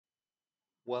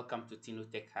Welcome to Tino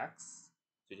Tech Hacks.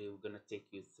 Today we're going to take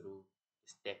you through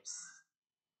the steps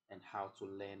and how to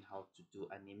learn how to do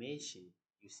animation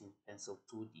using Pencil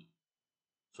 2D.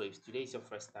 So if today is your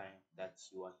first time that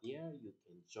you are here, you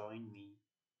can join me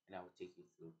and I will take you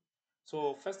through.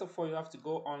 So first of all, you have to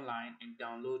go online and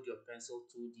download your Pencil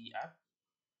 2D app.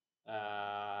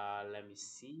 Let me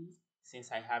see.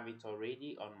 Since I have it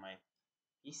already on my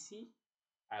PC,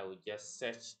 I will just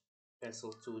search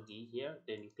Pencil 2D here.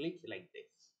 Then you click like this.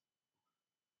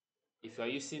 If you're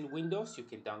using Windows, you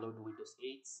can download Windows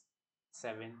 8,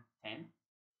 7, 10,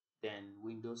 then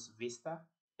Windows Vista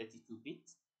 32-bit,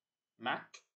 Mac,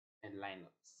 and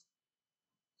Linux.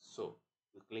 So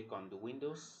you click on the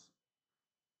Windows,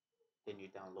 then you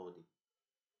download it.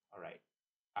 All right.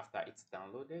 After it's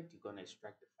downloaded, you're gonna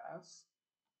extract the files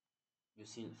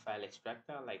using file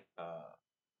extractor like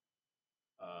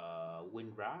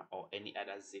WinRAR or any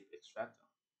other zip extractor.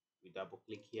 You double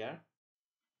click here,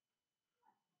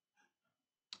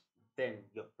 then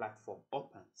your platform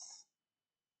opens.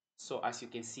 So as you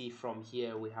can see from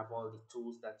here, we have all the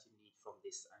tools that you need from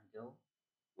this angle.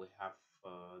 We have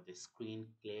the screen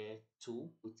clear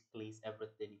tool, which cleans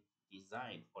everything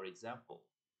design. For example,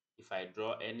 if I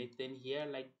draw anything here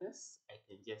like this, I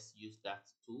can just use that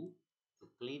tool to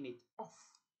clean it off.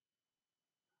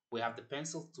 We have the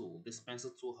pencil tool. This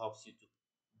pencil tool helps you to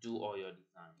do all your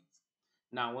designs.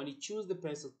 Now, when you choose the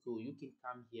pencil tool, you can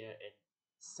come here and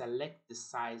select the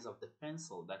size of the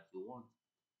pencil that you want.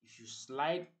 If you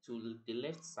slide to the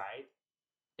left side,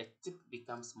 the tip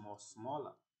becomes more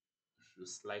smaller. If you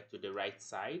slide to the right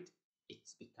side, it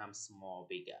becomes more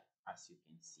bigger, as you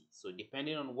can see. So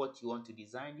depending on what you want to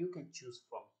design, you can choose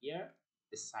from here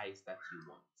the size that you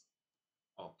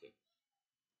want. Okay.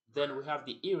 Then we have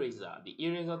the eraser. The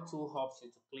eraser tool helps you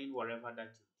to clean whatever that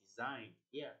you've designed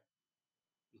here.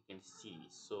 You can see.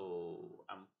 So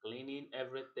I'm cleaning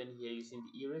everything here using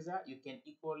the eraser. You can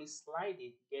equally slide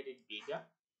it, get it bigger,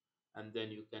 and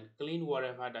then you can clean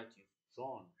whatever that you've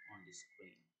drawn on the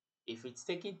screen. If it's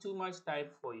taking too much time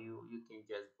for you, you can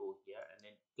just go here and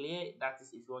then clear. That is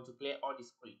if you want to clear all the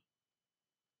screen.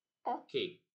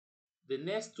 Okay, the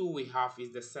next tool we have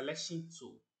is the selection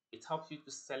tool. It helps you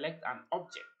to select an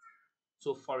object.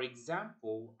 So for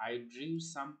example, I drew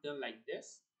something like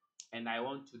this and I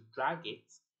want to drag it.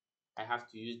 I have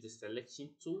to use the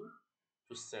selection tool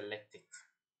to select it.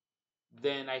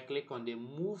 Then I click on the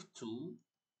move tool,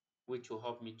 which will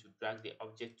help me to drag the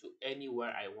object to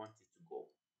anywhere I want it to go.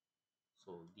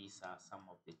 So these are some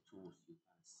of the tools you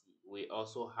can see. We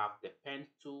also have the pen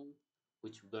tool,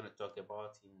 which we're going to talk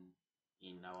about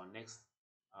in our next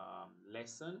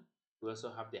lesson. We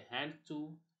also have the hand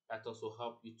tool that also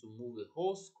help you to move the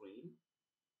whole screen.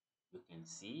 You can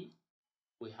see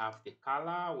we have the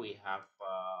color, we have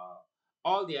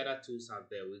all the other tools out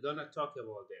there. We're going to talk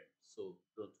about them, so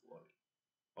don't worry.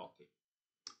 Okay.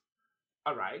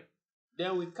 All right.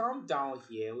 Then we come down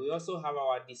here. We also have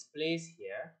our displays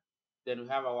here. Then we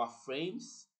have our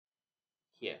frames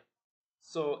here.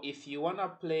 So if you want to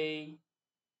play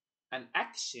an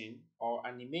action or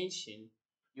animation,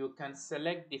 you can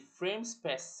select the frames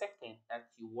per second that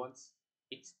you want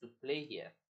it to play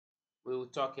here. We will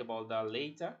talk about that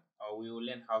later, or we will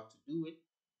learn how to do it.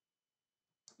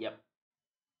 Yep.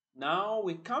 Now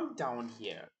we come down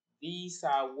here. These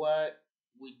are where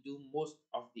we do most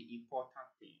of the important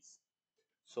things.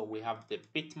 So we have the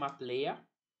bitmap layer,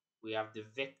 we have the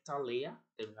vector layer,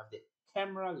 then we have the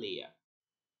camera layer.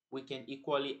 We can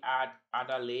equally add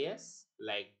other layers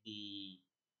like the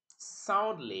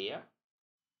sound layer.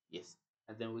 Yes,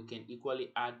 and then we can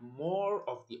equally add more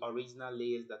of the original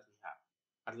layers that we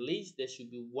have. At least there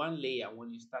should be one layer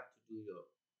when you start to do your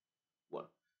work.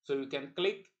 So you can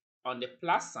click on the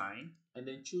plus sign and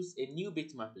then choose a new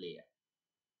bitmap layer.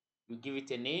 You give it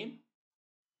a name.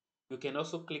 You can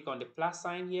also click on the plus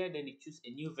sign here, then you choose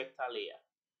a new vector layer.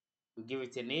 You give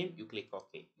it a name, you click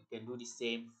OK. You can do the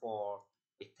same for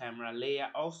the camera layer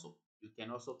also. You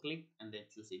can also click and then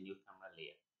choose a new camera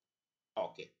layer.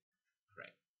 Okay,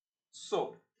 right.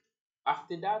 So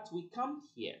after that, we come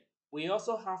here. We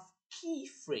also have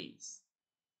keyframes.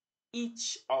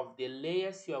 Each of the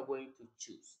layers you are going to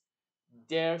choose,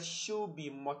 there should be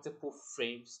multiple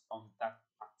frames on that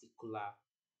particular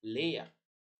layer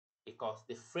because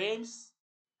the frames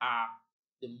are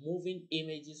the moving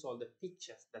images or the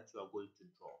pictures that you are going to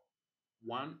draw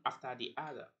one after the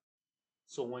other.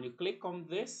 So when you click on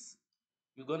this,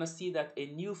 you're going to see that a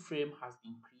new frame has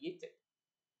been created.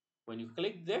 When you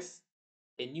click this,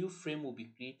 a new frame will be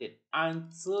created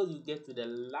until you get to the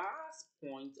last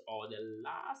point or the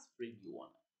last frame you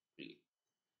want to create.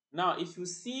 Now, if you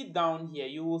see down here,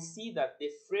 you will see that the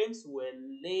frames were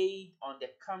laid on the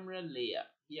camera layer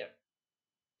here.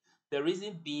 The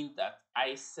reason being that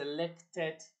I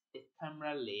selected the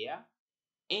camera layer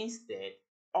instead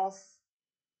of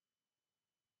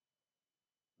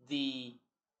the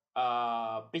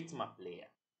bitmap layer.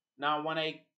 Now, when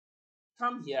I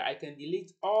come here, I can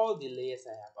delete all the layers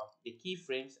I have, the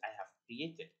keyframes I have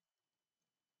created.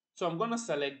 So I'm going to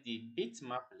select the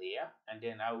bitmap layer, and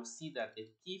then I will see that the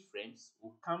keyframes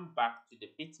will come back to the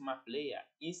bitmap layer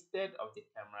instead of the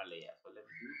camera layer. So let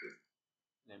me do this.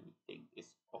 Let me take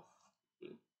this off.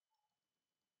 Okay.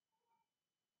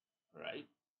 Right.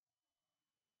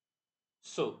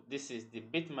 So this is the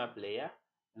bitmap layer.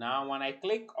 Now when I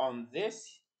click on this,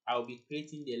 I'll be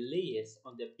creating the layers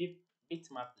on the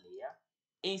bitmap layer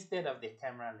instead of the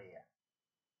camera layer.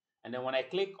 And then when I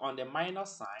click on the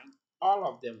minus sign, all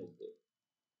of them will go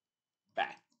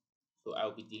back. So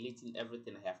I'll be deleting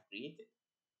everything I have created,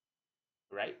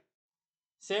 right?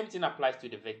 Same thing applies to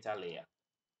the vector layer.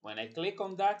 When I click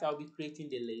on that, I'll be creating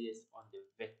the layers on the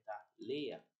vector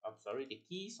layer. I'm sorry, the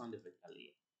keys on the vector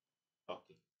layer.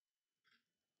 Okay.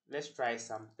 Let's try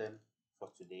something for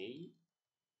today.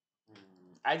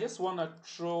 I just want to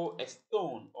throw a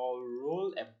stone or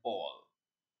roll a ball.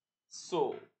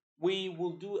 So we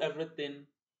will do everything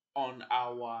on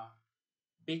our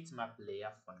bitmap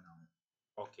layer for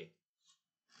now. Okay.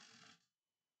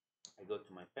 I go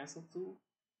to my pencil tool.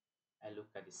 I look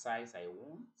at the size I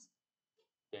want.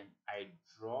 Then I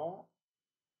draw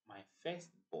my first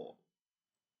ball.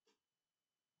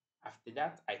 After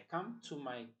that, I come to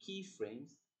my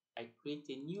keyframes. I create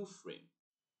a new frame.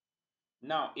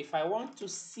 Now, if I want to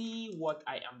see what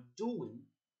I am doing,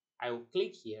 I will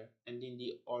click here, and in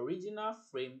the original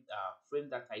frame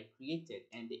that I created,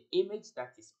 and the image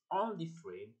that is on the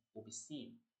frame will be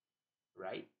seen,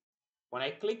 right? When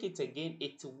I click it again,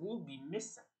 it will be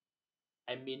missing.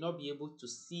 I may not be able to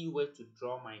see where to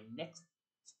draw my next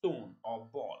stone or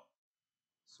ball.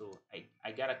 So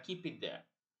I gotta keep it there.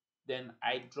 Then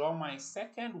I draw my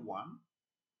second one.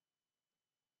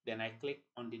 Then I click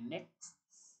on the next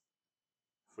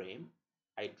frame.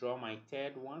 I draw my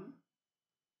third one.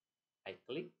 I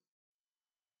click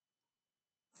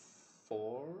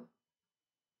 4.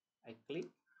 I click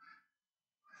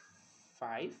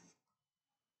 5.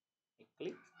 I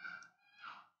click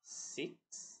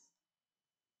 6.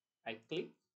 I click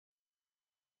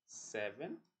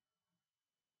 7.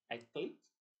 I click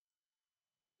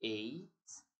 8.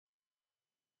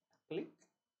 Click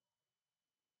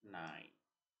 9.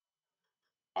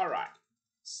 All right.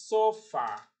 So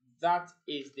far, that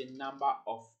is the number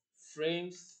of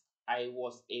frames I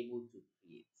was able to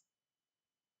create.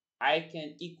 I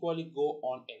can equally go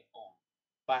on and on,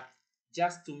 but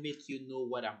just to make you know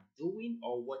what I'm doing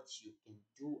or what you can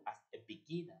do as a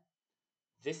beginner,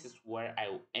 this is where I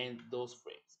will end those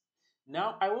frames.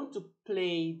 Now I want to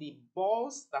play the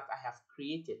balls that I have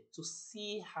created to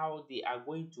see how they are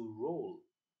going to roll.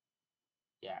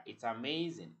 Yeah, it's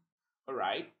amazing. All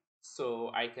right,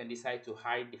 so I can decide to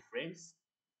hide the frames,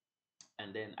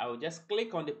 and then I will just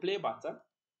click on the play button,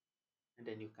 and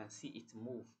then you can see it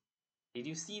move. Did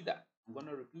you see that? I'm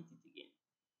gonna repeat it again.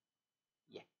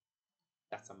 Yeah,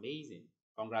 that's amazing.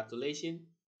 Congratulations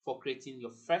for creating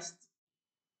your first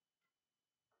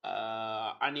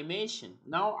animation.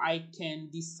 Now I can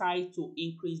decide to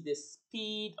increase the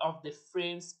speed of the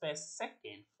frames per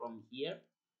second from here.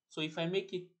 So if I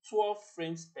make it 12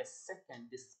 frames per second,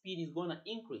 the speed is gonna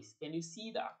increase. Can you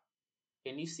see that?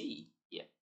 Can you see? Yeah.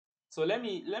 So let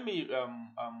me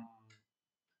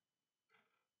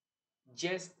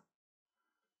just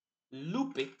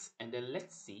loop it, and then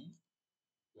let's see.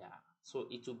 Yeah. So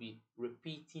it will be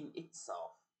repeating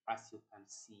itself, as you can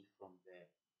see from there.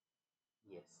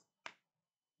 Yes,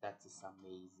 that is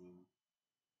amazing.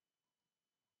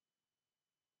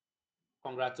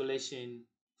 Congratulations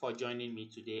for joining me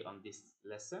today on this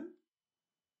lesson.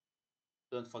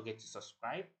 Don't forget to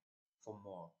subscribe for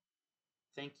more.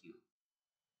 Thank you.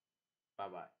 Bye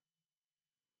bye.